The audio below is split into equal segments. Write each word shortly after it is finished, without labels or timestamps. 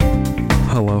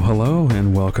Hello,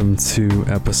 and welcome to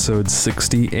episode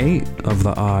 68 of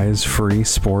the Eyes Free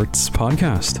Sports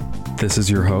podcast. This is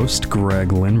your host, Greg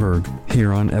Lindberg.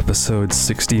 Here on episode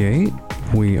 68,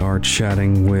 we are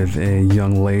chatting with a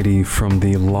young lady from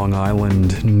the Long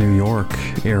Island, New York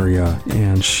area,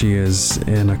 and she is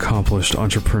an accomplished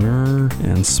entrepreneur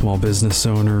and small business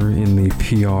owner in the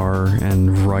PR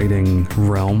and writing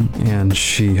realm, and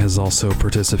she has also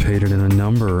participated in a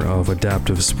number of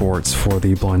adaptive sports for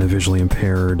the blind and visually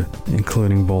impaired,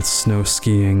 including both snow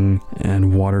skiing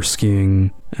and water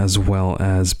skiing, as well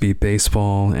as beat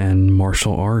baseball and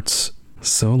martial arts.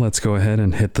 So let's go ahead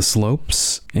and hit the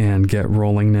slopes and get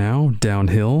rolling now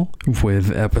downhill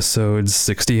with episode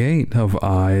 68 of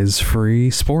Eyes Free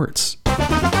Sports.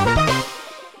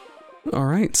 All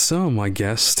right, so my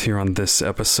guest here on this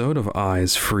episode of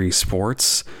Eyes Free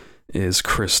Sports is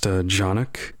Krista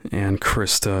Giannik, and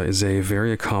Krista is a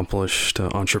very accomplished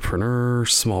entrepreneur,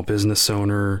 small business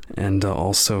owner, and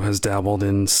also has dabbled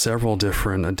in several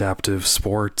different adaptive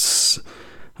sports.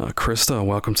 Krista,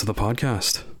 welcome to the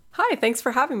podcast. Hi, thanks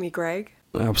for having me, Greg.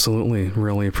 Absolutely.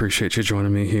 Really appreciate you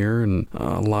joining me here, and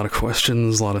a lot of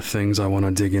questions, a lot of things I want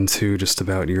to dig into just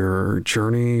about your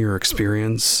journey, your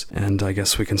experience, and I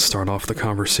guess we can start off the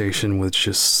conversation with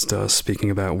just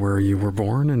speaking about where you were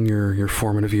born and your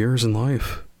formative years in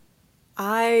life.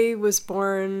 I was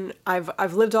born,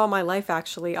 I've lived all my life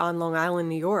actually on Long Island,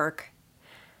 New York,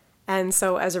 and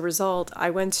so as a result,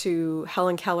 I went to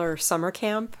Helen Keller summer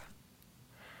camp.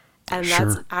 And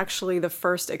that's actually the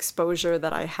first exposure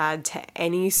that I had to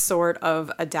any sort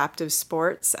of adaptive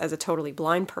sports as a totally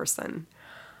blind person.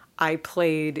 I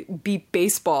played beat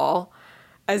baseball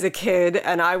as a kid,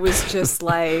 and I was just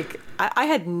like, I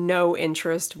had no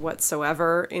interest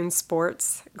whatsoever in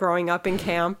sports growing up in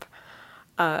camp.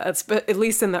 At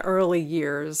least in the early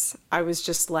years, I was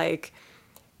just like,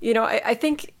 I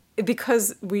think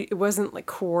because it wasn't like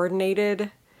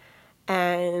coordinated.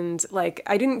 And like,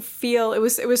 I didn't feel, it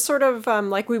was sort of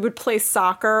like we would play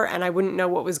soccer and I wouldn't know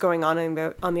what was going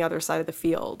on on the other side of the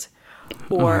field.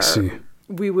 Or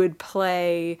we would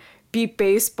play beat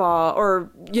baseball or,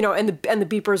 and the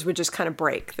beepers would just kind of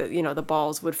break. The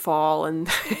balls would fall and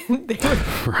they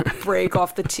would break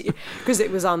off the tee because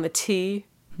it was on the tee.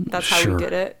 That's how we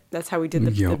did it. That's how we did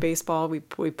the baseball. We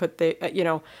put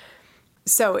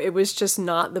so it was just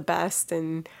not the best.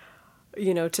 And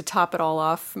to top it all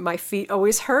off, my feet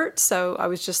always hurt. So I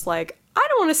was just like, I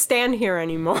don't want to stand here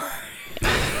anymore.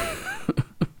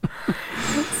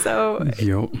 So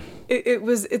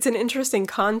it's an interesting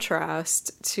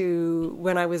contrast to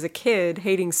when I was a kid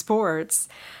hating sports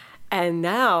and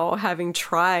now having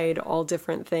tried all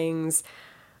different things.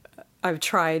 I've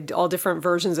tried all different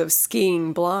versions of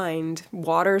skiing blind,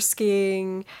 water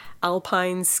skiing,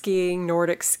 alpine skiing,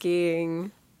 Nordic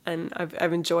skiing. And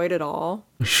I've enjoyed it all.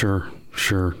 Sure.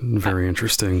 Very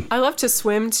interesting. I love to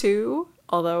swim too,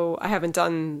 although I haven't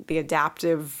done the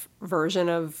adaptive version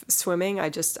of swimming. I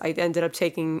ended up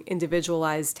taking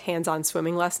individualized hands-on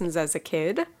swimming lessons as a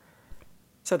kid.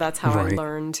 So that's how I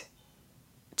learned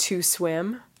to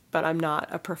swim, but I'm not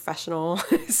a professional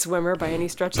swimmer by any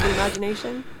stretch of the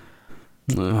imagination.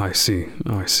 I see.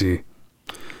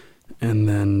 And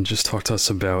then just talk to us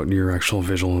about your actual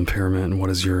visual impairment and what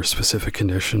is your specific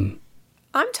condition?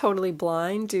 I'm totally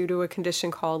blind due to a condition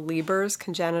called Leber's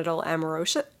congenital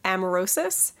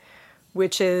amaurosis,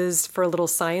 which is, for a little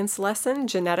science lesson,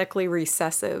 genetically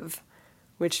recessive,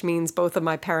 which means both of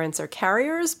my parents are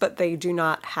carriers, but they do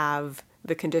not have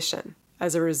the condition.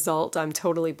 As a result, I'm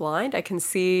totally blind. I can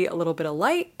see a little bit of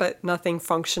light, but nothing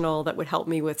functional that would help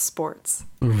me with sports.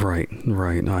 Right.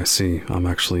 I see. I'm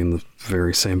actually in the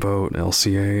very same boat.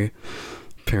 LCA,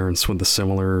 parents with a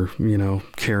similar,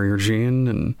 carrier gene,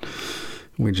 and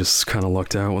we just kind of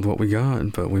lucked out with what we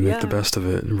got, but we make the best of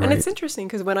it. Right. And it's interesting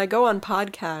because when I go on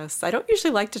podcasts, I don't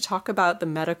usually like to talk about the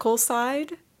medical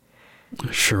side.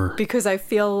 Sure. Because I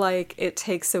feel like it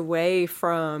takes away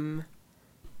from...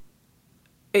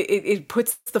 It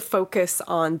puts the focus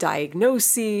on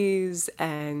diagnoses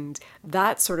and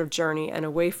that sort of journey and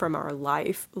away from our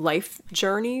life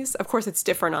journeys. Of course, it's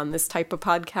different on this type of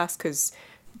podcast because,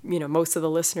 most of the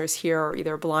listeners here are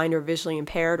either blind or visually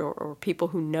impaired or people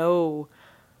who know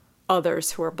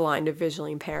others who are blind or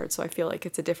visually impaired. So I feel like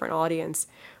it's a different audience.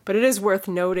 But it is worth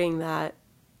noting that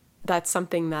that's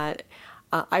something that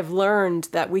I've learned,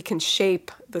 that we can shape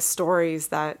the stories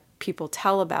that people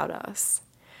tell about us.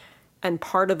 And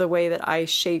part of the way that I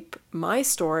shape my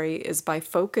story is by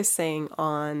focusing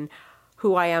on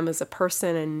who I am as a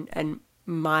person and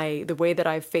the way that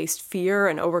I've faced fear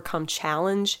and overcome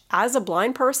challenge as a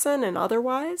blind person and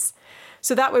otherwise.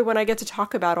 So that way, when I get to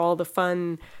talk about all the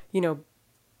fun,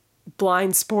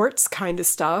 blind sports kind of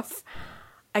stuff,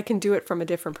 I can do it from a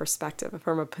different perspective,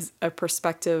 from a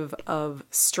perspective of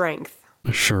strength.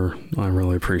 Sure. I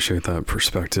really appreciate that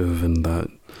perspective and that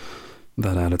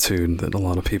attitude that a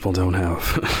lot of people don't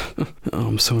have.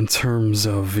 So in terms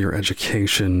of your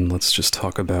education, let's just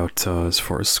talk about as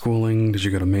far as schooling. Did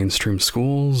you go to mainstream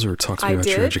schools, or talk to me about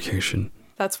your education?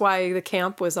 That's why the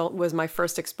camp was my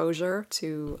first exposure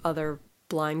to other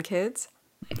blind kids.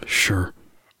 Sure.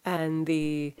 And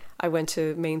I went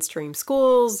to mainstream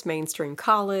schools, mainstream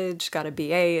college, got a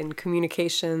BA in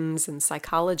communications and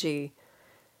psychology.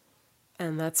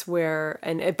 And that's where,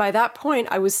 and by that point,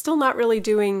 I was still not really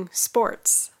doing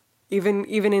sports, even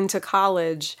into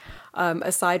college.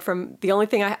 Aside from the only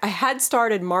thing I had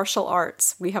started martial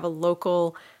arts. We have a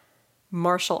local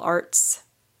martial arts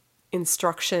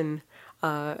instruction.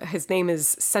 His name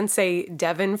is Sensei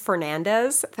Devin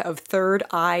Fernandez of Third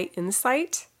Eye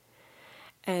Insight.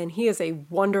 And he is a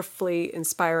wonderfully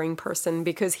inspiring person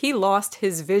because he lost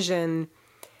his vision.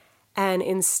 And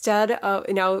instead of,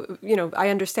 now, I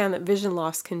understand that vision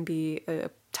loss can be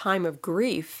a time of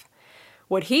grief.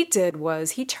 What he did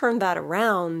was he turned that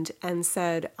around and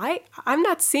said, I'm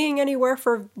not seeing anywhere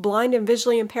for blind and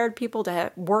visually impaired people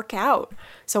to work out.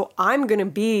 So I'm going to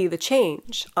be the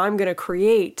change. I'm going to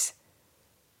create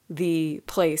the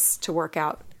place to work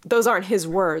out. Those aren't his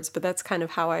words, but that's kind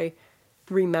of how I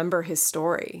remember his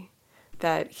story,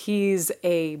 that he's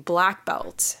a black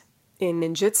belt in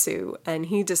ninjutsu, and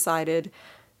he decided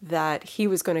that he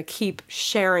was going to keep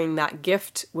sharing that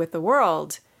gift with the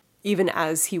world, even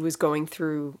as he was going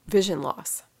through vision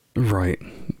loss. Right.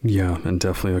 Yeah, and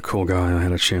definitely a cool guy I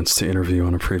had a chance to interview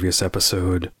on a previous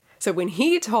episode. So when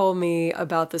he told me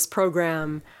about this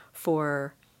program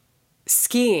for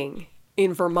skiing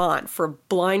in Vermont for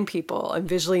blind people and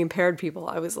visually impaired people,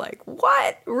 I was like,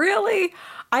 what? Really?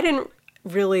 I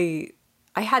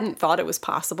hadn't thought it was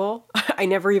possible. I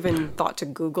never even thought to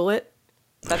Google it.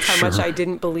 That's how much I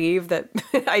didn't believe that.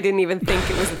 I didn't even think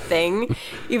it was a thing.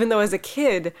 Even though as a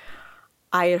kid,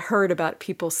 I had heard about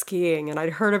people skiing and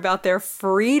I'd heard about their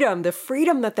freedom, the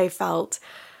freedom that they felt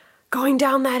going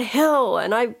down that hill.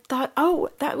 And I thought, oh,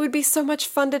 that would be so much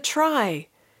fun to try.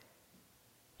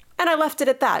 And I left it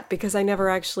at that because I never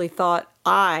actually thought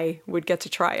I would get to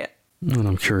try it. And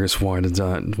I'm curious, why did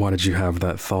you have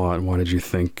that thought? Why did you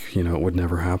think, it would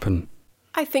never happen?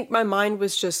 I think my mind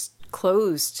was just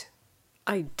closed.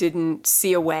 I didn't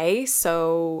see a way,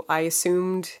 so I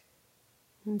assumed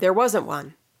there wasn't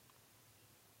one.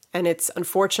 And it's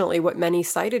unfortunately what many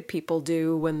sighted people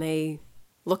do when they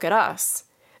look at us.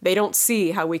 They don't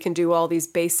see how we can do all these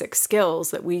basic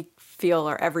skills that we feel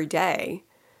are everyday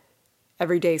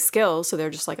skills. So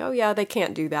they're just like, oh yeah, they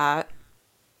can't do that.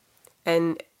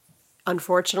 And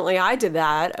unfortunately, I did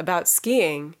that about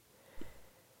skiing.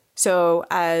 So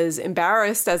as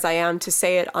embarrassed as I am to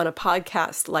say it on a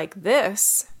podcast like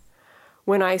this,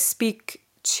 when I speak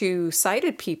to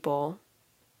sighted people,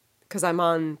 because I'm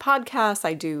on podcasts,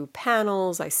 I do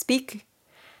panels, I speak,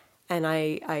 and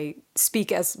I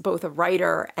speak as both a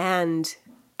writer and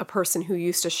a person who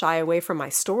used to shy away from my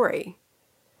story.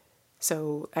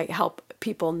 So I help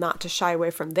people not to shy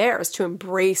away from theirs, to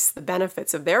embrace the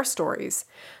benefits of their stories.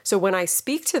 So when I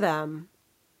speak to them,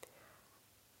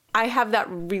 I have that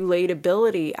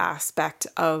relatability aspect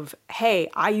of, hey,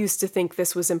 I used to think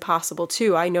this was impossible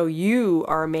too. I know you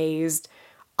are amazed.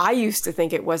 I used to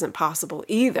think it wasn't possible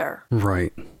either.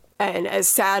 Right. And as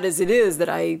sad as it is that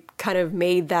I kind of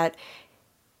made that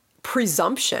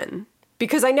presumption,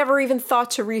 because I never even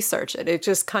thought to research it. It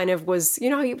just kind of was, you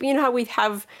know how we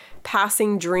have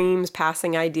passing dreams,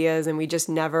 passing ideas, and we just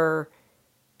never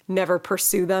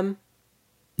pursue them?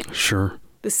 Sure.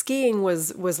 The skiing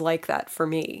was like that for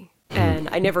me. And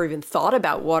I never even thought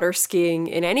about water skiing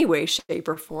in any way, shape,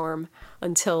 or form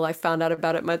until I found out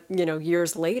about it,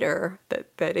 years later,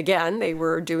 that again, they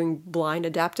were doing blind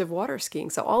adaptive water skiing.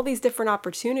 So all these different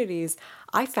opportunities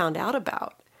I found out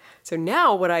about. So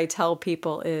now what I tell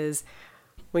people is,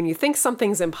 when you think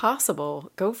something's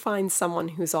impossible, go find someone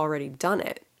who's already done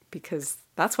it, because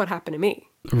that's what happened to me.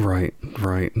 Right.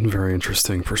 Very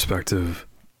interesting perspective.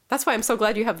 That's why I'm so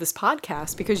glad you have this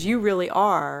podcast, because you really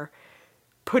are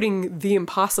putting the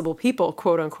impossible people,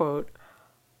 quote unquote,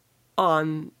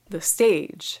 on the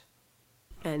stage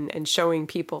and showing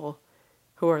people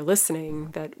who are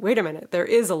listening that, wait a minute, there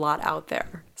is a lot out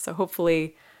there. So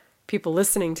hopefully people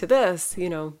listening to this,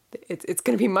 it's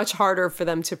going to be much harder for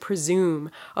them to presume,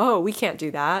 oh, we can't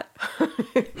do that.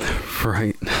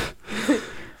 Right.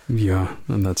 Yeah,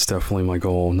 and that's definitely my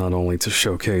goal, not only to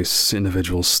showcase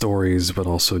individual stories, but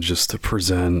also just to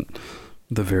present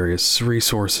the various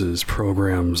resources,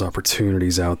 programs,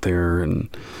 opportunities out there,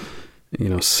 and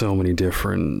so many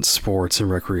different sports and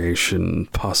recreation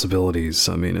possibilities.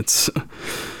 I mean,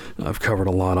 I've covered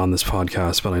a lot on this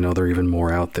podcast, but I know there are even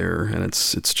more out there, and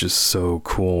it's just so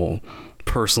cool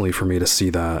personally for me to see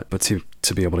that, but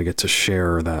to be able to get to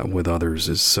share that with others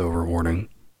is so rewarding.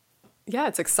 Yeah,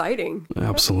 it's exciting.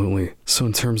 Absolutely. So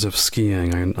in terms of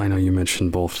skiing, I know you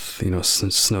mentioned both,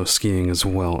 snow skiing as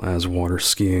well as water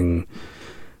skiing.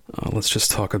 Let's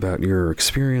just talk about your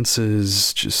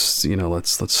experiences. Just,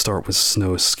 let's start with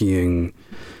snow skiing.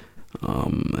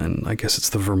 And I guess it's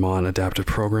the Vermont Adaptive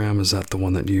Program. Is that the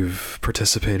one that you've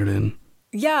participated in?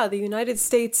 Yeah, the United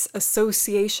States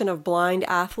Association of Blind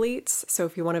Athletes. So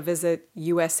if you want to visit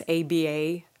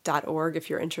usaba.org, if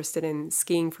you're interested in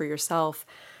skiing for yourself,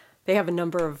 they have a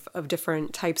number of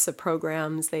different types of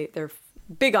programs. They're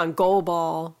big on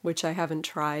goalball, which I haven't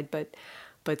tried,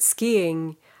 but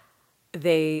skiing,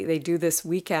 they do this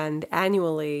weekend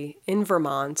annually in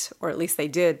Vermont, or at least they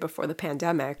did before the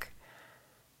pandemic.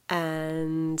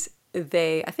 And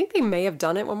I think they may have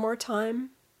done it one more time.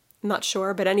 I'm not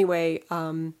sure, but anyway,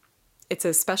 it's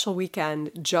a special weekend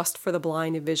just for the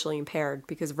blind and visually impaired,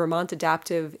 because Vermont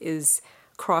Adaptive is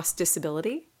cross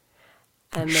disability.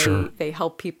 And Sure. they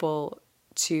help people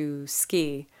to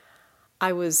ski.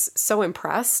 I was so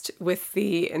impressed with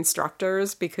the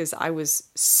instructors because I was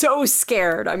so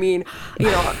scared. I mean,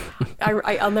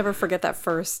 I'll never forget that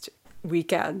first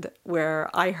weekend where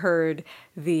I heard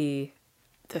the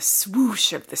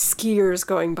swoosh of the skiers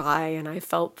going by, and I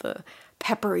felt the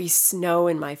peppery snow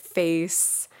in my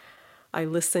face. I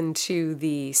listened to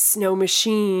the snow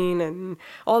machine and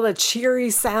all the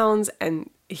cheery sounds, and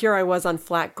here I was on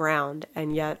flat ground,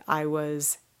 and yet I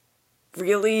was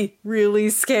really, really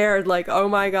scared. Like, oh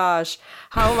my gosh,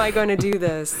 how am I going to do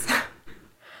this?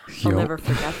 I'll never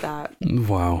forget that.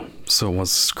 Wow. So it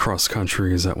was cross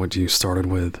country. Is that what you started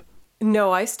with?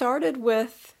 No, I started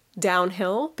with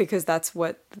downhill because that's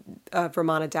what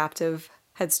Vermont Adaptive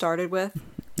had started with.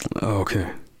 Oh,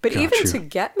 okay. But Got even you. to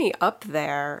get me up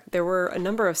there were a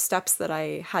number of steps that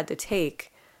I had to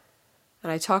take.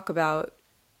 And I talk about,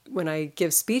 when I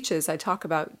give speeches, I talk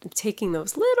about taking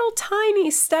those little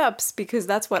tiny steps because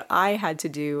that's what I had to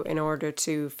do in order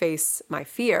to face my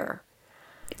fear,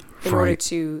 in order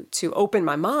to open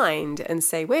my mind and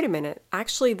say, wait a minute,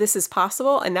 actually this is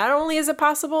possible. And not only is it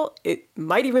possible, it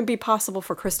might even be possible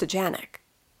for Krista Giannik.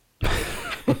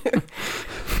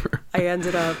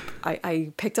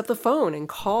 I picked up the phone and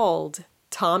called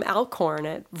Tom Alcorn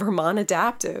at Vermont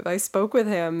Adaptive. I spoke with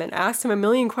him and asked him a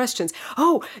million questions.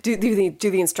 Oh, do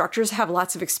the instructors have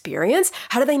lots of experience?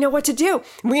 How do they know what to do?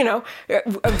 Do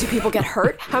people get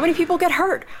hurt? How many people get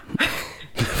hurt?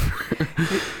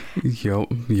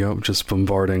 Yep. Just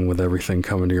bombarding with everything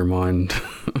coming to your mind.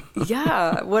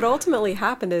 Yeah. What ultimately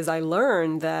happened is I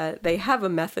learned that they have a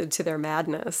method to their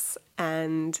madness.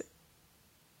 And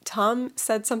Tom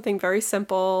said something very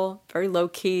simple, very low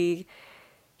key.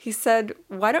 He said,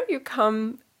 why don't you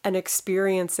come and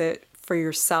experience it for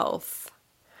yourself?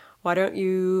 Why don't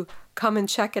you come and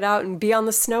check it out and be on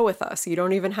the snow with us? You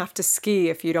don't even have to ski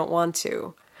if you don't want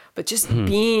to. But just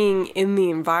being in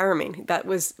the environment, that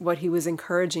was what he was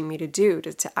encouraging me to do,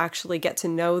 to actually get to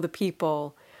know the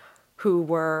people who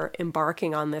were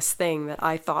embarking on this thing that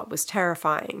I thought was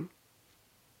terrifying.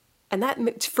 And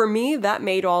that, for me, that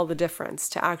made all the difference,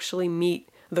 to actually meet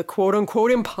the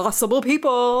quote-unquote impossible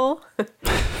people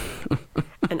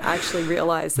and actually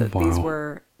realize that these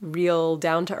were real,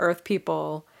 down-to-earth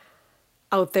people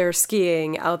out there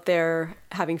skiing, out there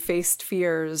having faced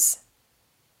fears.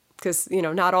 Because,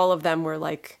 not all of them were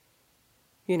like,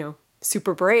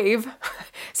 super brave.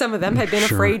 Some of them had been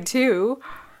afraid too.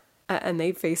 And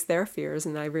they faced their fears.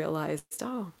 And I realized,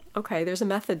 oh, okay, there's a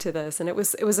method to this. And it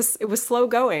was slow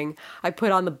going. I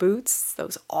put on the boots,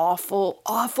 those awful,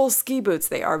 awful ski boots.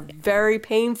 They are very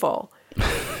painful.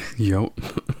 Yep.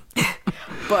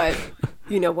 But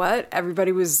you know what?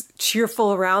 Everybody was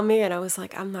cheerful around me. And I was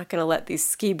like, I'm not going to let these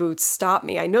ski boots stop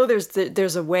me. I know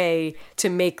there's a way to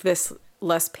make this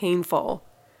less painful.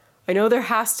 I know there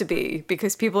has to be,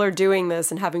 because people are doing this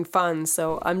and having fun.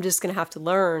 So I'm just going to have to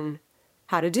learn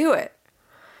how to do it.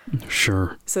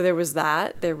 Sure. So there was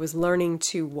that. There was learning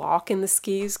to walk in the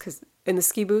ski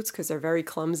boots, because they're very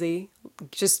clumsy.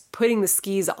 Just putting the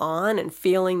skis on and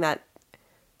feeling that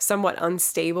somewhat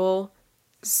unstable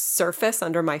surface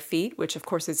under my feet, which of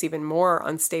course is even more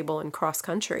unstable in cross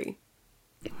country.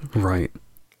 Right.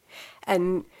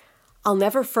 And I'll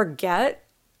never forget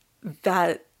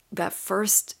that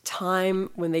first time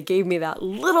when they gave me that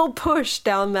little push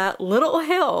down that little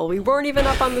hill. We weren't even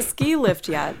up on the ski lift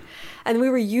yet. And we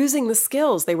were using the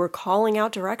skills. They were calling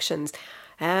out directions.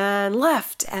 and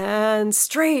left and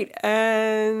straight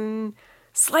and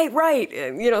slight right,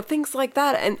 and, things like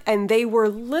that. And they were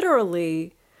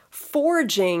literally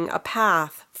forging a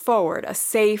path forward, a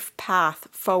safe path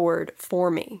forward for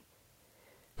me.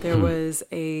 There was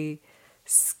a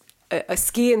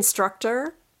ski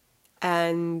instructor,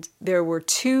 and there were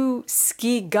 2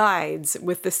 ski guides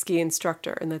with the ski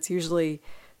instructor. And that's usually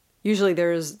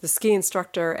there's the ski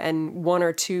instructor and 1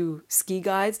 or 2 ski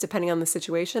guides, depending on the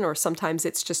situation, or sometimes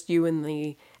it's just you and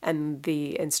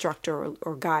the instructor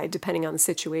or guide, depending on the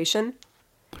situation.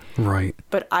 Right.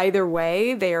 But either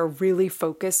way, they are really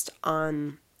focused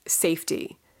on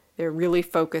safety. They're really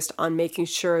focused on making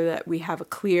sure that we have a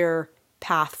clear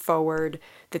path forward,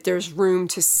 that there's room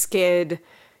to skid,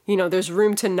 there's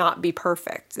room to not be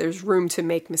perfect. There's room to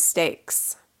make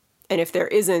mistakes. And if there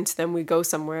isn't, then we go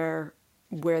somewhere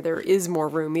where there is more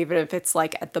room, even if it's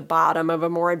like at the bottom of a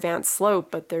more advanced slope,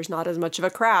 but there's not as much of a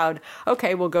crowd.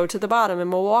 Okay, we'll go to the bottom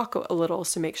and we'll walk a little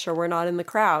to make sure we're not in the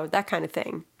crowd, that kind of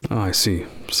thing. Oh, I see.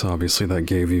 So obviously that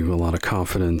gave you a lot of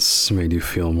confidence, made you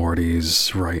feel more at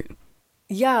ease, right?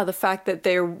 Yeah, the fact that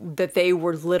they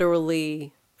were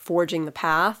literally forging the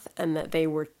path, and that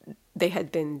they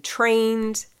had been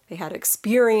trained, they had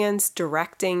experience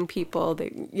directing people,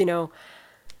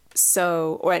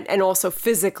 so, and also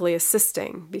physically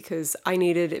assisting, because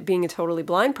being a totally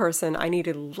blind person, I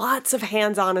needed lots of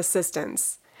hands-on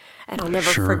assistance. And I'll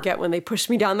never forget when they pushed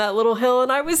me down that little hill,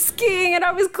 and I was skiing and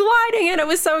I was gliding and it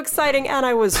was so exciting, and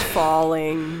I was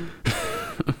falling.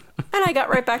 And I got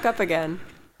right back up again.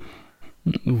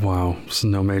 Wow. So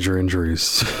no major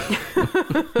injuries.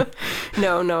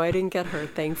 No, I didn't get hurt,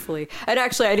 thankfully. And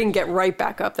actually, I didn't get right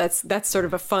back up. That's sort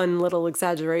of a fun little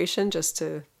exaggeration, just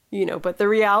to, but the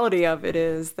reality of it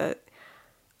is that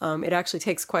it actually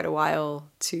takes quite a while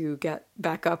to get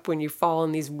back up when you fall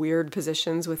in these weird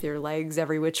positions with your legs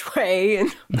every which way.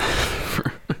 And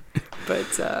but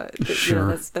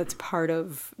that's part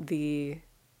of the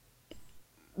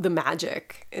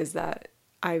magic, is that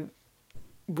I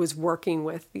was working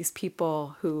with these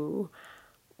people who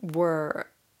were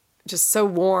just so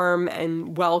warm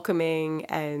and welcoming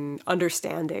and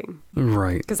understanding.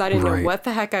 Right. Because I didn't know what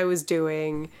the heck I was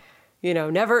doing.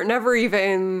 Never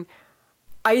even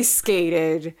ice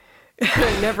skated,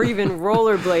 never even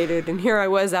rollerbladed. And here I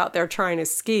was out there trying to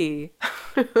ski.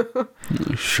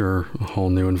 Sure. A whole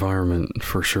new environment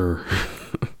for sure.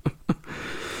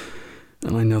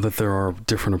 And I know that there are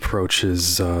different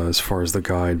approaches as far as the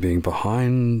guide being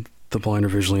behind the blind or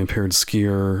visually impaired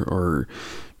skier, or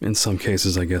in some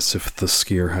cases, I guess, if the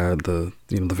skier had the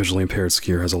visually impaired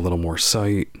skier has a little more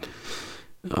sight,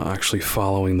 actually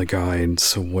following the guide.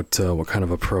 So what kind of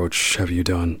approach have you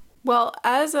done? Well,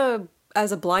 as a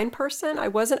blind person, I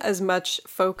wasn't as much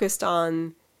focused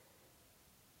on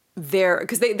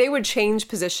because they would change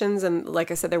positions, and like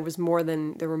I said, there were more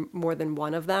than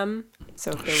one of them.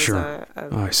 So if there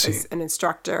was an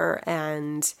instructor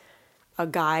and a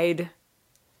guide,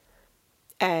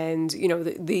 and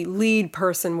the lead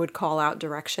person would call out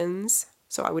directions,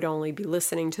 so I would only be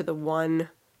listening to the one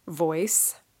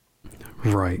voice.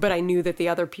 Right. But I knew that the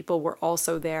other people were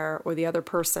also there, or the other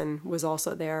person was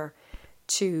also there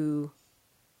to,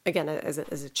 again, as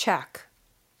a check,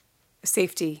 a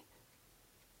safety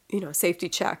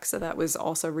check. So that was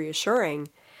also reassuring.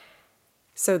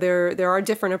 So there are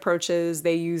different approaches.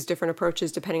 They use different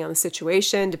approaches depending on the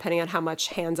situation, depending on how much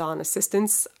hands-on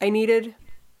assistance I needed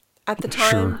at the time.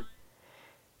 Sure.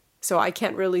 So I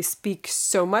can't really speak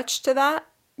so much to that,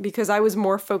 because I was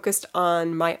more focused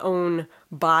on my own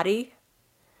body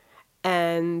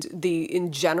and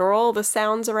in general, the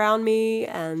sounds around me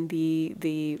and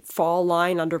the fall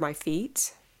line under my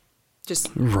feet. Just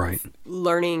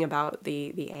learning about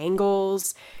the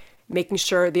angles, making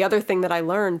sure. The other thing that I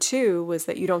learned too was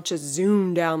that you don't just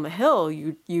zoom down the hill,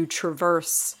 you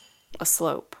traverse a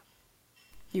slope.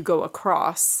 You go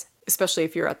across, especially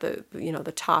if you're at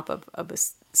the top of a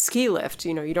ski lift,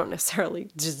 you don't necessarily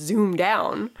just zoom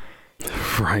down.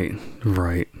 Right.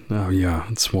 Oh yeah,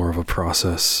 it's more of a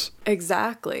process.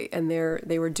 Exactly. And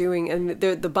they were doing, and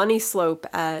the bunny slope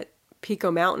at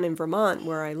Pico Mountain in Vermont,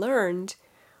 where I learned,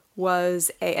 was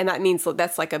and that means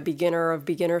that's like a beginner of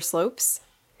beginner slopes.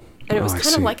 And it was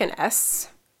kind of like an S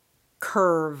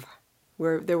curve,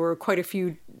 where there were quite a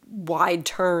few wide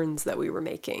turns that we were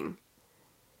making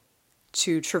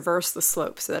to traverse the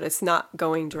slope so that it's not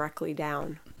going directly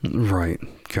down. Right.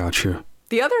 Gotcha.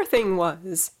 The other thing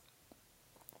was,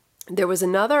 there was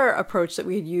another approach that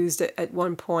we had used at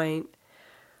one point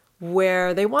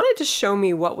where they wanted to show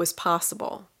me what was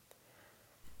possible.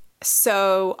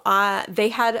 So they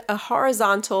had a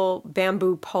horizontal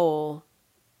bamboo pole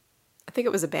I think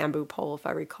it was a bamboo pole, if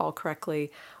I recall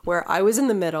correctly, where I was in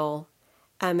the middle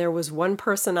and there was one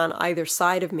person on either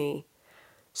side of me.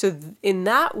 So in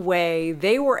that way,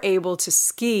 they were able to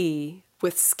ski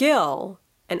with skill,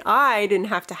 and I didn't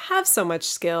have to have so much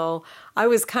skill. I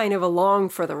was kind of along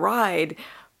for the ride.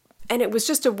 And it was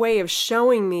just a way of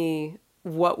showing me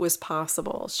what was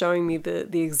possible, showing me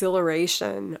the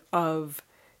exhilaration of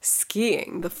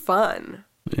skiing, the fun.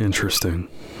 Interesting.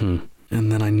 And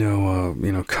then I know,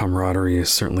 camaraderie is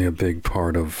certainly a big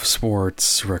part of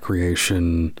sports,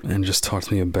 recreation, and just talk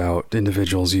to me about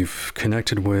individuals you've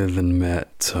connected with and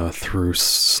met through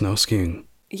snow skiing.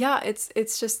 Yeah,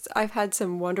 it's just, I've had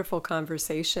some wonderful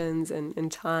conversations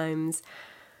and times.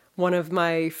 One of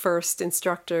my first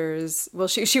instructors, well,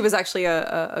 she was actually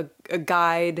a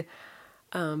guide,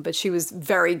 but she was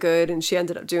very good, and she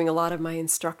ended up doing a lot of my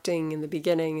instructing in the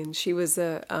beginning, and she was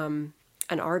an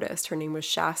artist. Her name was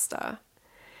Shasta.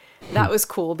 That was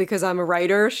cool because I'm a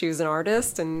writer. She was an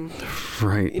artist, and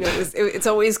right. It's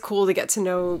always cool to get to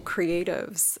know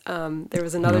creatives. There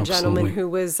was another gentleman who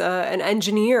was an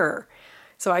engineer,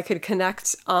 so I could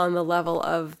connect on the level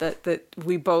of that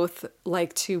we both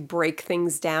like to break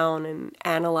things down and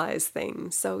analyze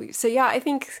things. So yeah, I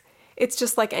think it's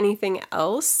just like anything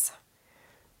else,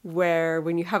 where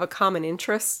when you have a common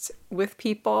interest with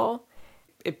people,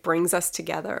 it brings us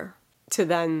together to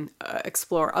then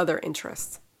explore other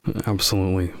interests.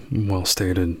 Absolutely. Well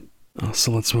stated.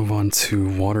 So let's move on to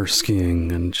water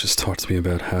skiing and just talk to me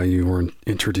about how you were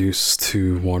introduced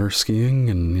to water skiing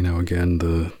and, again,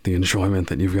 the enjoyment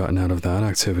that you've gotten out of that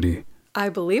activity. I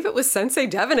believe it was Sensei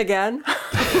Devin again.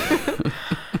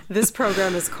 This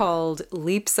program is called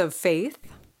Leaps of Faith,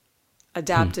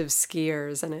 Adaptive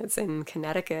Skiers, and it's in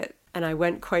Connecticut. And I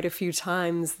went quite a few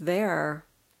times there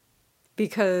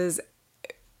because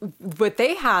what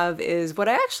they have is, what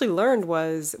I actually learned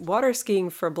was water skiing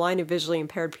for blind and visually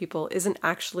impaired people isn't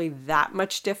actually that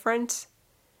much different,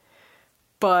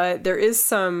 but there is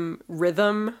some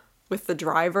rhythm with the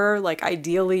driver. Like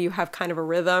ideally you have kind of a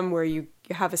rhythm where you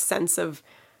have a sense of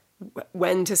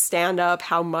when to stand up,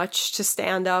 how much to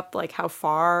stand up, like how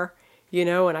far,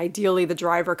 and ideally the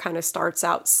driver kind of starts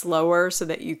out slower so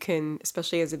that you can,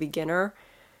 especially as a beginner,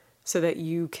 so that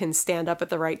you can stand up at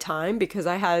the right time, because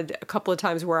I had a couple of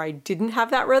times where I didn't have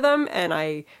that rhythm and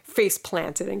I face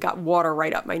planted and got water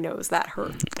right up my nose. That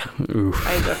hurt. Oof.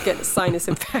 I ended up getting a sinus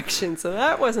infection, so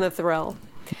that wasn't a thrill.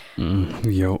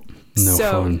 No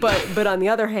fun. But on the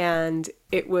other hand,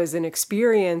 it was an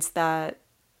experience that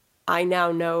I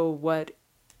now know what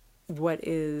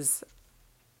is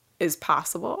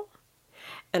possible,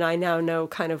 and I now know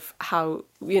kind of how,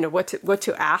 what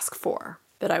to ask for.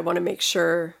 That I want to make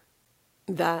sure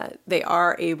that they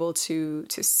are able to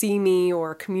see me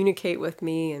or communicate with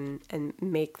me and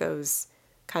make those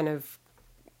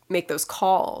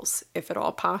calls, if at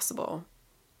all possible.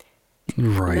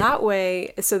 Right. That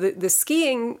way, so the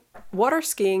skiing, water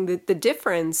skiing, the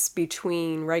difference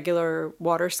between regular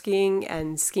water skiing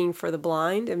and skiing for the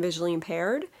blind and visually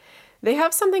impaired, they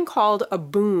have something called a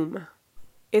boom.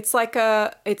 It's like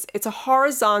it's a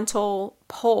horizontal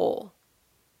pole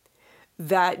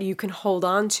that you can hold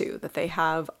on to, that they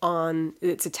have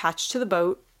it's attached to the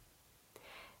boat,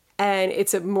 and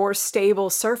it's a more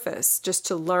stable surface just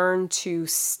to learn to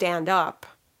stand up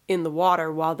in the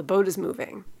water while the boat is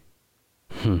moving.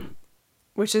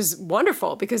 Which is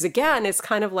wonderful because, again, it's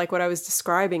kind of like what I was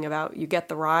describing about you get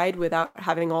the ride without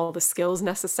having all the skills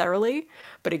necessarily,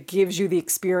 but it gives you the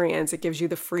experience, it gives you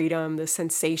the freedom, the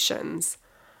sensations.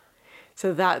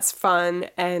 So that's fun.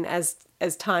 And as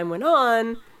time went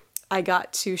on, I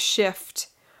got to shift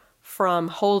from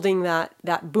holding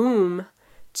that boom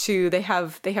to they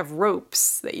have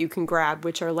ropes that you can grab,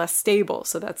 which are less stable.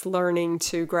 So that's learning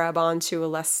to grab onto a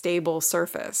less stable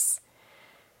surface.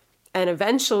 And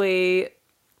eventually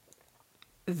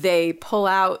they pull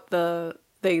out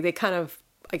they kind of,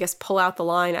 I guess, pull out the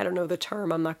line. I don't know the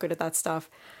term. I'm not good at that stuff.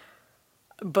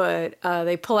 But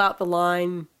they pull out the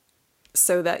line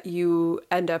so that you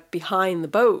end up behind the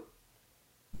boat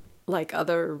like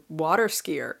other water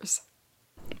skiers.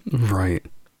 Right.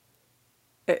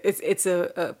 It's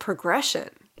a progression.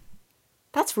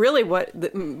 That's really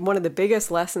one of the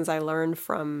biggest lessons I learned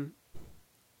from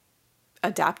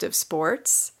adaptive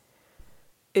sports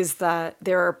is that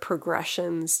there are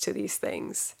progressions to these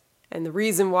things. And the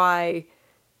reason why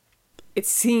it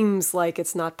seems like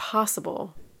it's not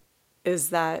possible is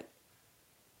that,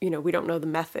 we don't know the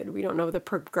method. We don't know the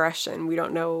progression. We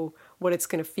don't know what it's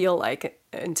going to feel like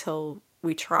until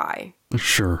we try.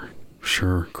 Sure.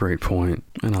 Great point.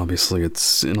 And obviously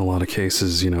it's, in a lot of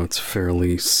cases, it's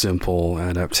fairly simple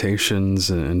adaptations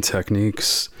and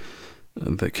techniques.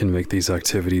 that can make these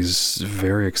activities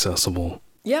very accessible.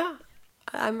 Yeah.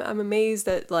 I'm amazed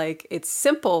that like it's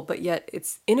simple, but yet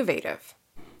it's innovative.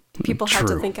 People had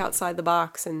to think outside the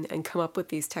box and come up with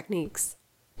these techniques.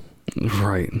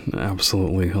 Right.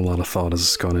 Absolutely. A lot of thought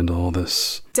has gone into all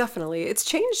this. Definitely. It's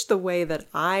changed the way that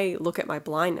I look at my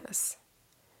blindness.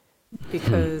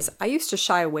 Because I used to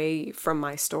shy away from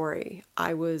my story.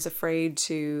 I was afraid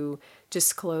to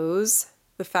disclose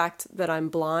the fact that I'm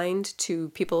blind to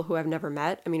people who I've never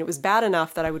met. I mean, it was bad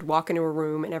enough that I would walk into a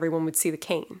room and everyone would see the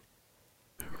cane.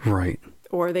 Right.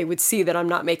 Or they would see that I'm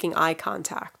not making eye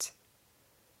contact.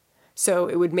 So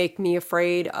it would make me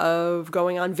afraid of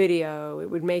going on video. It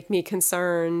would make me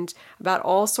concerned about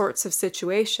all sorts of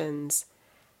situations.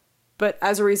 But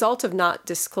as a result of not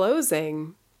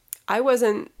disclosing, I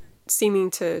wasn't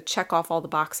seeming to check off all the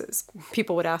boxes.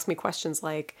 People would ask me questions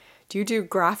like, do you do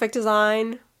graphic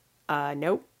design?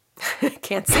 Nope.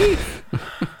 Can't see.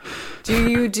 Do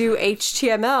you do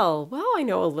HTML? Well, I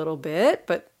know a little bit,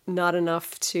 but not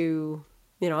enough to,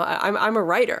 I'm a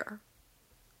writer.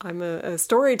 I'm a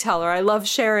storyteller. I love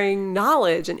sharing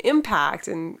knowledge and impact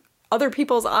and other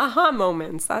people's aha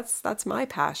moments. That's my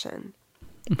passion.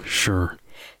 Sure.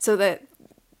 So that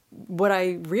what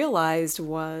I realized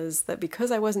was that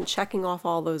because I wasn't checking off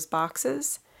all those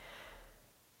boxes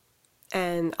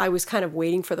and I was kind of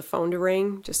waiting for the phone to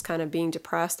ring, just kind of being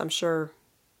depressed. I'm sure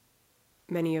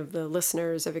many of the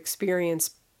listeners have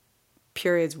experienced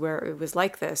periods where it was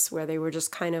like this, where they were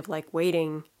just kind of like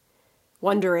waiting,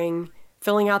 wondering,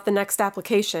 filling out the next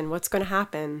application. What's going to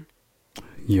happen?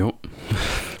 Yep.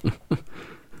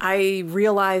 I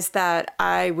realized that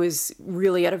I was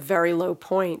really at a very low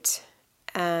point,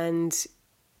 and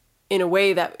in a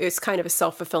way that it's kind of a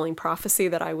self-fulfilling prophecy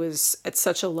that I was at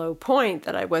such a low point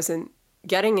that I wasn't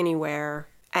getting anywhere.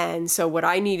 And so what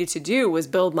I needed to do was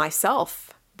build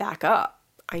myself back up.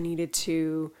 I needed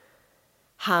to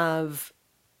have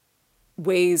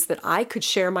ways that I could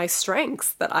share my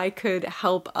strengths, that I could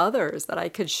help others, that I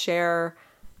could share,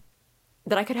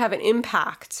 that I could have an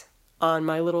impact on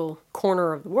my little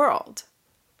corner of the world.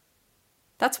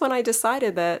 That's when I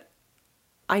decided that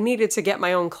I needed to get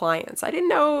my own clients. I didn't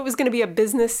know it was going to be a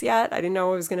business yet. I didn't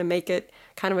know I was going to make it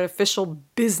kind of an official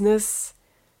business,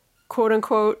 quote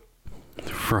unquote.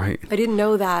 Right. I didn't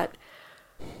know that.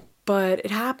 But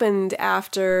it happened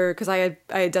after, because I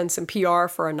had done some PR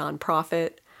for a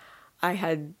nonprofit. I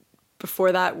had,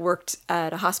 before that, worked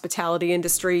at a hospitality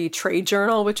industry trade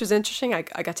journal, which was interesting. I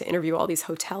got to interview all these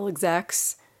hotel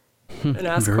execs and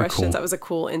ask questions. Cool. That was a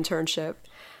cool internship.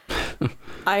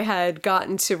 I had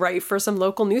gotten to write for some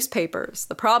local newspapers.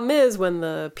 The problem is when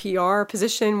the PR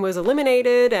position was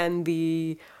eliminated and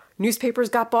the newspapers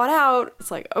got bought out,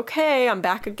 it's like, okay, I'm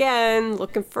back again,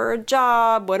 looking for a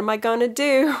job. What am I going to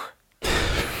do?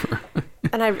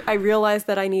 And I realized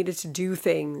that I needed to do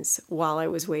things while I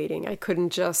was waiting. I couldn't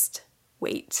just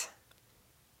wait.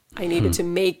 I needed to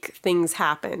make things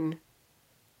happen,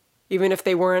 even if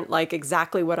they weren't like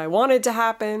exactly what I wanted to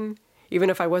happen, even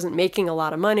if I wasn't making a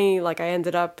lot of money. Like I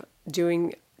ended up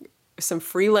doing some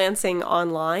freelancing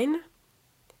online,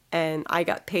 and I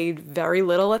got paid very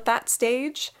little at that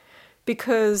stage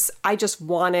because I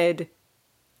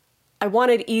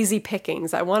wanted easy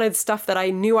pickings. I wanted stuff that I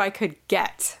knew I could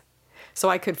get, so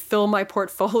I could fill my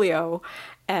portfolio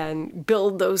and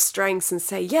build those strengths and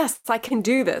say, yes, I can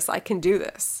do this. I can do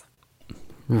this.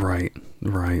 Right.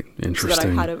 Interesting. So that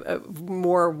I had a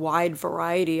more wide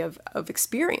variety of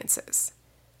experiences.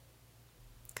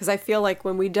 Because I feel like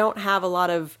when we don't have a lot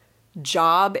of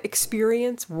job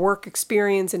experience, work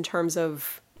experience in terms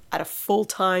of at a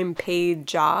full-time paid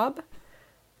job,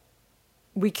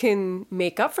 we can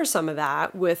make up for some of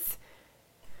that with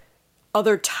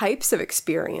other types of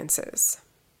experiences.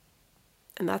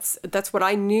 And that's what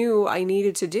I knew I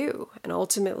needed to do. And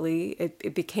ultimately,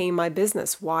 it became my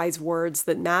business,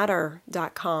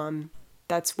 wisewordsthatmatter.com.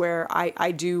 That's where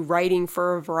I do writing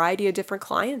for a variety of different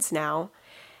clients now.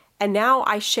 And now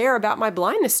I share about my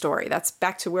blindness story. That's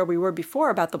back to where we were before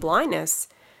about the blindness,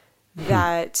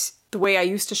 that the way I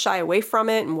used to shy away from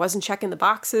it and wasn't checking the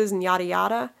boxes and yada,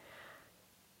 yada.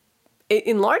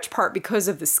 In large part because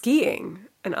of the skiing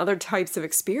and other types of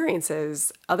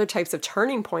experiences, other types of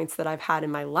turning points that I've had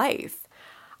in my life,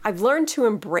 I've learned to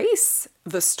embrace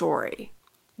the story.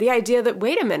 The idea that,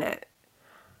 wait a minute,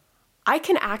 I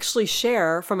can actually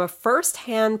share from a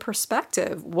first-hand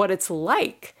perspective what it's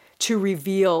like to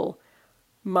reveal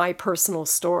my personal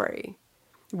story.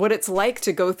 What it's like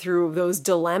to go through those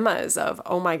dilemmas of,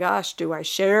 oh my gosh, do I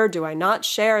share? Do I not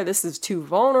share? This is too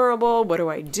vulnerable. What do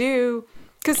I do?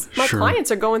 Because my clients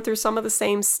are going through some of the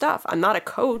same stuff. I'm not a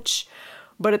coach,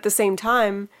 but at the same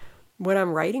time, when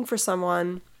I'm writing for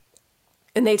someone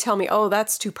and they tell me, oh,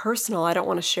 that's too personal, I don't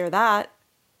want to share that,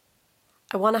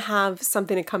 I want to have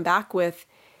something to come back with,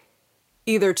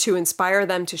 either to inspire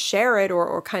them to share it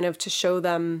or kind of to show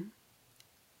them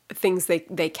things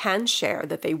they can share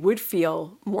that they would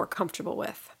feel more comfortable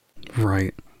with.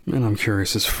 Right. And I'm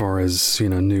curious, as far as,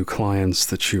 new clients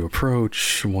that you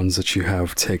approach, ones that you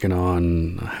have taken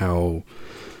on, how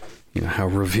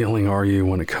revealing are you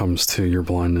when it comes to your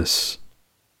blindness?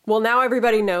 Well, now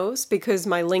everybody knows because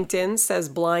my LinkedIn says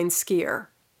blind skier.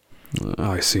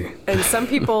 I see. And some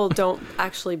people don't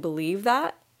actually believe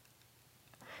that.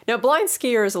 Now, blind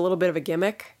skier is a little bit of a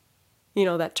gimmick,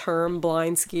 that term,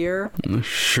 blind skier.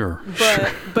 Sure.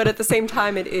 But at the same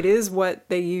time, it is what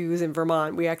they use in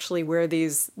Vermont. We actually wear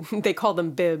these, they call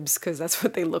them bibs because that's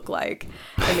what they look like.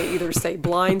 And they either say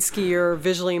blind skier,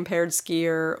 visually impaired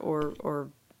skier, or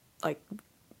like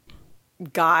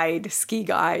ski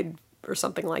guide, or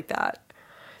something like that.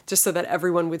 Just so that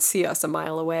everyone would see us a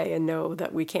mile away and know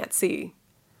that we can't see.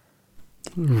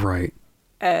 Right.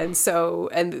 And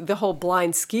the whole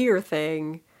blind skier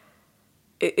thing,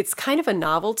 it's kind of a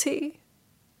novelty.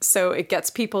 So it gets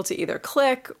people to either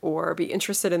click or be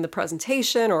interested in the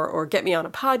presentation or get me on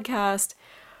a podcast.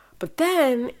 But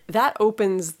then that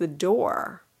opens the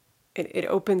door. It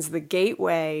opens the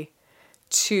gateway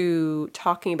to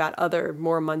talking about other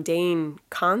more mundane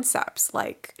concepts,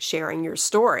 like sharing your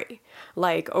story,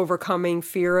 like overcoming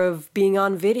fear of being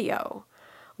on video,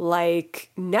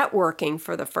 like networking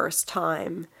for the first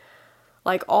time,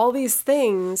 like all these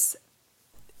things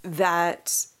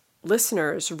that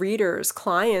listeners, readers,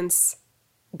 clients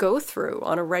go through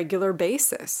on a regular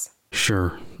basis.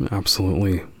 Sure,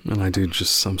 absolutely. And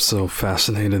I'm so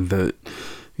fascinated that,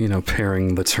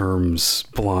 pairing the terms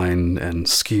blind and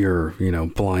skier,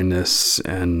 blindness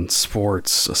and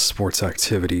sports, a sports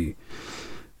activity,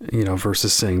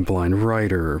 versus saying blind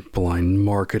writer, blind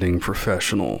marketing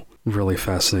professional. Really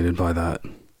fascinated by that.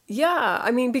 Yeah,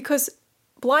 because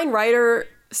blind writer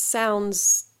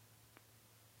sounds,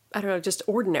 I don't know, just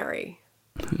ordinary.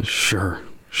 Sure.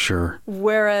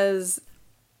 Whereas,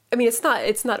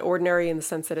 it's not ordinary in the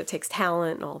sense that it takes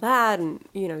talent and all that and,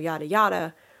 yada,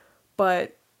 yada.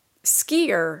 But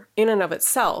skier in and of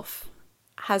itself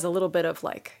has a little bit of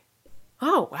like,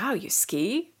 oh, wow, you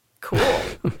ski? Cool.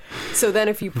 So then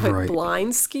if you put right.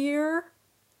 blind skier,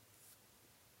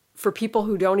 for people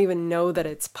who don't even know that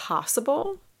it's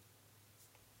possible.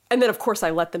 And then, of course,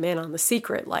 I let them in on the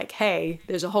secret, like, hey,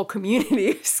 there's a whole community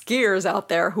of skiers out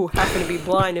there who happen to be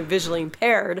blind and visually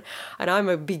impaired, and I'm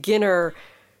a beginner,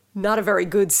 not a very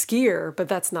good skier, but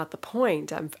that's not the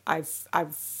point.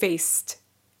 I've faced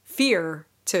fear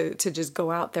to just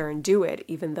go out there and do it,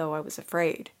 even though I was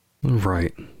afraid.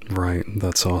 Right.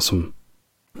 That's awesome.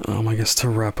 I guess to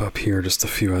wrap up here, just a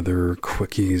few other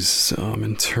quickies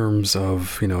in terms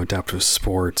of, adaptive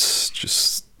sports.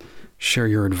 Just share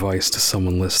your advice to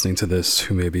someone listening to this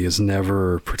who maybe has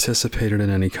never participated in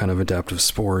any kind of adaptive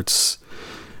sports,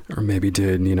 or maybe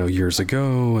did, years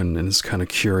ago and is kind of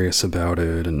curious about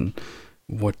it, and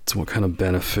what kind of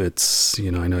benefits,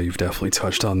 I know you've definitely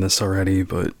touched on this already,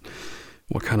 but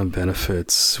what kind of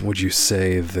benefits would you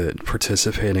say that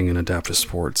participating in adaptive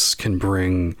sports can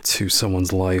bring to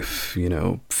someone's life,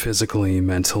 physically,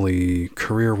 mentally,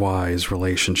 career-wise,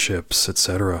 relationships,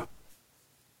 etc.?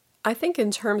 I think in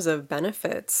terms of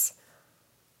benefits,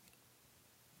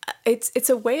 it's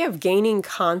a way of gaining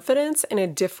confidence in a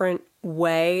different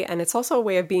way, and it's also a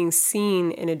way of being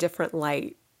seen in a different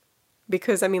light.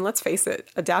 Because, let's face it,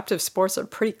 adaptive sports are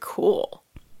pretty cool,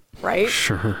 right?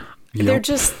 Sure. Yep.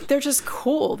 They're just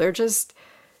cool.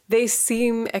 They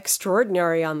seem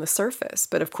extraordinary on the surface.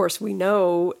 But of course we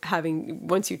know,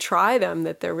 once you try them,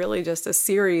 that they're really just a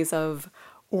series of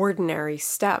ordinary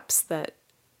steps that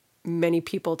many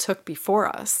people took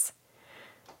before us.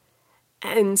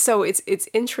 And so it's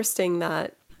interesting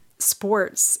that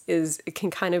sports it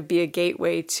can kind of be a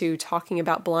gateway to talking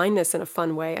about blindness in a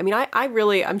fun way.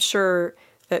 I'm sure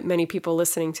that many people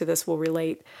listening to this will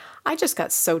relate. I just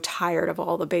got so tired of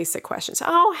all the basic questions.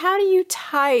 Oh, how do you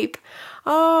type?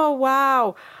 Oh,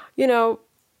 wow.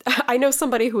 I know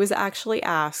somebody who was actually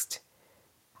asked,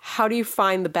 how do you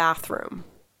find the bathroom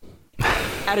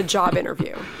at a job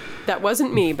interview? That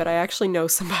wasn't me, but I actually know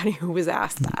somebody who was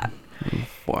asked that.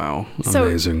 Wow.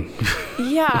 Amazing. So,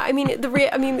 yeah,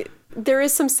 there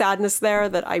is some sadness there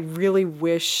that I really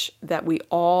wish that we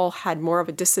all had more of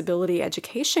a disability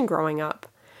education growing up.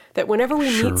 That whenever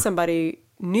we meet somebody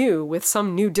new with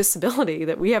some new disability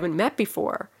that we haven't met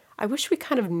before, I wish we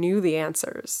kind of knew the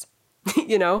answers.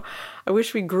 I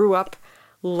wish we grew up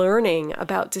learning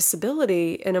about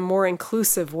disability in a more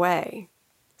inclusive way.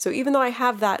 So even though I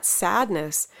have that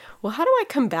sadness, well, how do I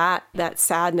combat that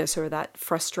sadness or that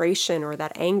frustration or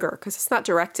that anger? Because it's not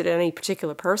directed at any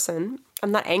particular person.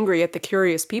 I'm not angry at the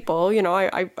curious people. You know,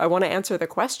 I want to answer the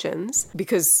questions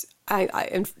because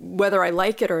and whether I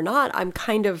like it or not, I'm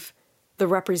kind of the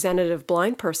representative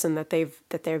blind person that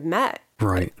they've met.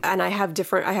 Right. And I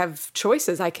have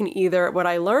choices. I can either, what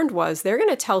I learned was they're going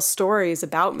to tell stories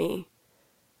about me,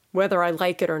 whether I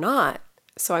like it or not.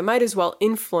 So I might as well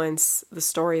influence the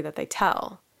story that they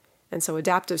tell. And so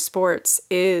adaptive sports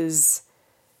they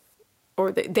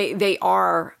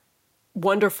are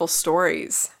wonderful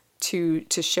stories to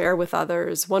share with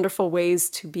others, wonderful ways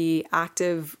to be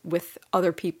active with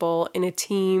other people in a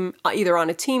team, either on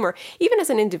a team or even as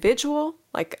an individual.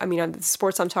 Like, I mean, the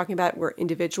sports I'm talking about were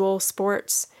individual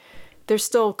sports. There's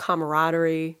still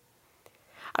camaraderie.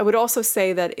 I would also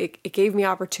say that it gave me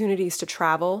opportunities to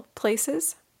travel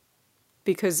places,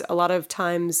 because a lot of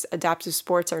times adaptive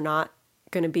sports are not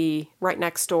going to be right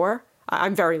next door.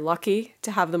 I'm very lucky to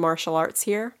have the martial arts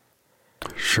here.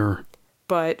 Sure.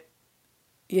 But,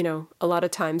 you know, a lot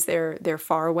of times they're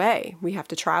far away. We have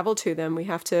to travel to them. We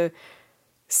have to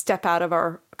step out of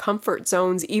our comfort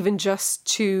zones, even just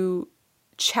to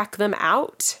check them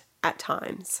out at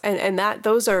times. And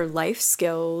those are life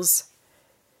skills.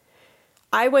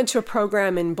 I went to a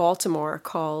program in Baltimore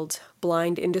called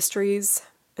Blind Industries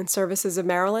and Services of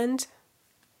Maryland.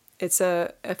 It's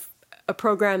a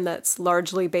program that's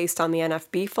largely based on the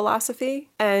NFB philosophy.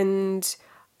 And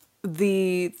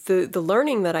the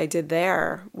learning that I did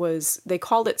there was, they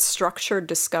called it structured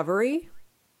discovery.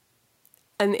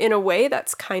 And in a way,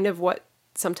 that's kind of what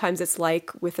sometimes it's like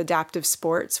with adaptive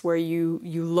sports, where you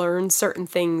learn certain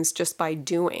things just by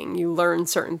doing. You learn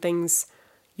certain things,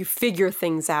 you figure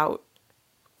things out.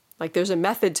 Like, there's a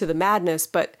method to the madness,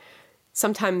 but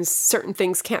sometimes certain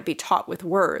things can't be taught with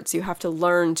words. You have to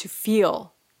learn to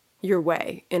feel your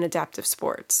way in adaptive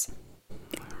sports.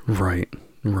 Right.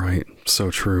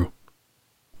 So true.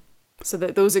 So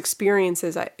that those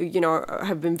experiences,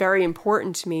 have been very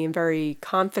important to me and very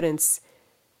confidence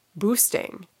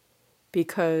boosting,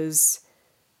 because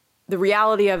the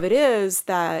reality of it is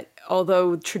that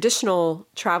although traditional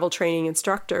travel training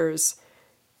instructors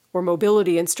or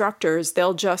mobility instructors,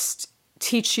 they'll just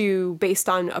teach you based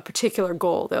on a particular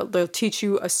goal. They'll teach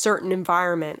you a certain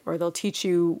environment, or they'll teach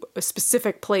you a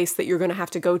specific place that you're going to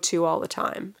have to go to all the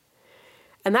time.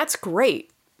 And that's great.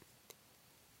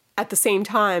 At the same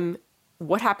time,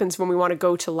 what happens when we want to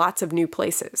go to lots of new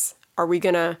places? Are we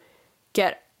going to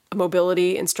get a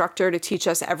mobility instructor to teach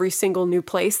us every single new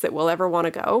place that we'll ever want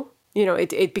to go? You know,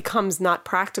 it becomes not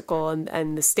practical,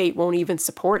 and the state won't even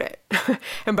support it.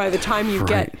 And by the time you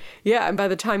get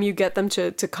them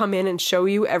to come in and show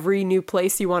you every new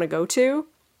place you want to go to,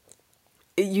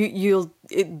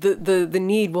 the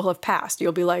need will have passed.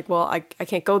 You'll be like, well, I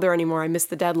can't go there anymore. I missed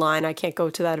the deadline. I can't go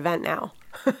to that event now.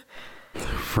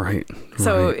 Right.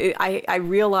 So I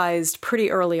realized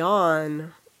pretty early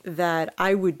on that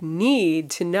I would need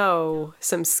to know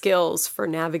some skills for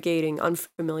navigating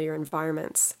unfamiliar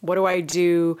environments. What do I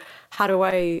do? How do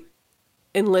I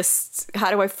enlist? How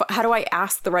do I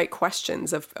ask the right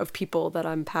questions of people that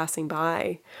I'm passing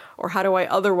by? Or how do I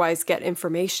otherwise get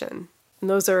information? And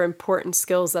those are important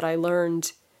skills that I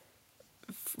learned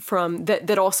from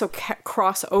that also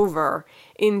cross over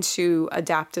into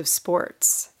adaptive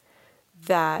sports.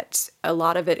 That a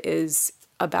lot of it is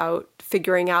about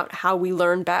figuring out how we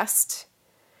learn best,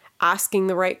 asking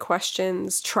the right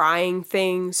questions, trying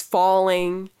things,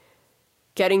 falling,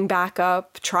 getting back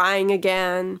up, trying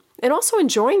again, and also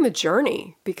enjoying the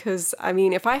journey. Because, I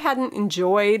mean, if I hadn't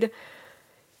enjoyed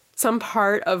some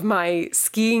part of my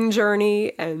skiing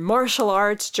journey and martial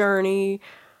arts journey,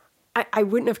 I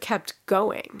wouldn't have kept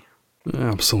going.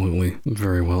 Absolutely.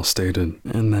 Very well stated.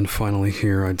 And then finally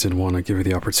here, I did want to give you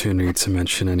the opportunity to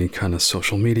mention any kind of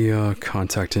social media,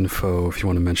 contact info, if you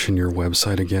want to mention your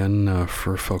website again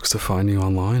for folks to find you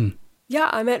online.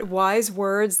 Yeah, I'm at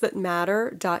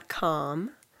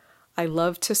wisewordsthatmatter.com. I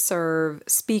love to serve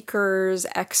speakers,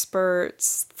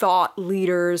 experts, thought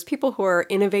leaders, people who are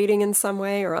innovating in some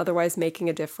way or otherwise making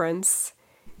a difference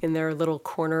in their little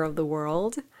corner of the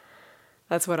world.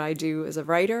 That's what I do as a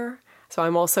writer. So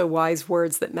I'm also Wise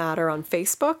Words That Matter on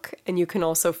Facebook, and you can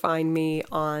also find me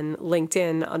on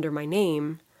LinkedIn under my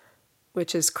name,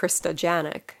 which is Krista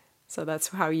Giannik. So that's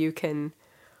how you can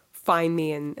find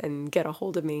me and get a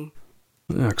hold of me.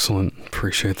 Excellent.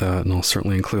 Appreciate that. And I'll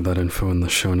certainly include that info in the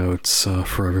show notes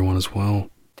for everyone as well.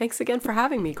 Thanks again for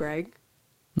having me, Greg.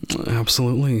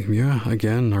 Absolutely. Yeah.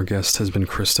 Again, our guest has been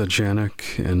Krista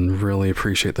Giannik, and really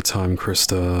appreciate the time,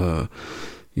 Krista,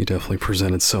 You definitely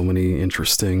presented so many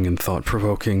interesting and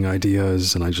thought-provoking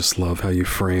ideas, and I just love how you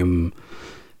frame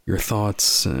your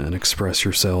thoughts and express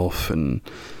yourself, and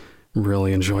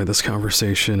really enjoy this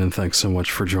conversation. And thanks so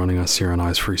much for joining us here on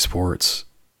Eyes Free Sports.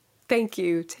 Thank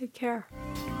you. Take care.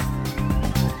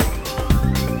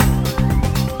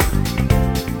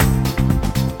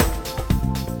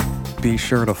 Be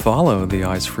sure to follow the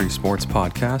Eyes Free Sports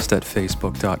podcast at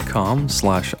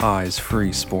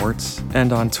facebook.com/eyesfreesports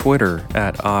and on Twitter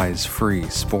at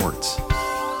eyesfreesports.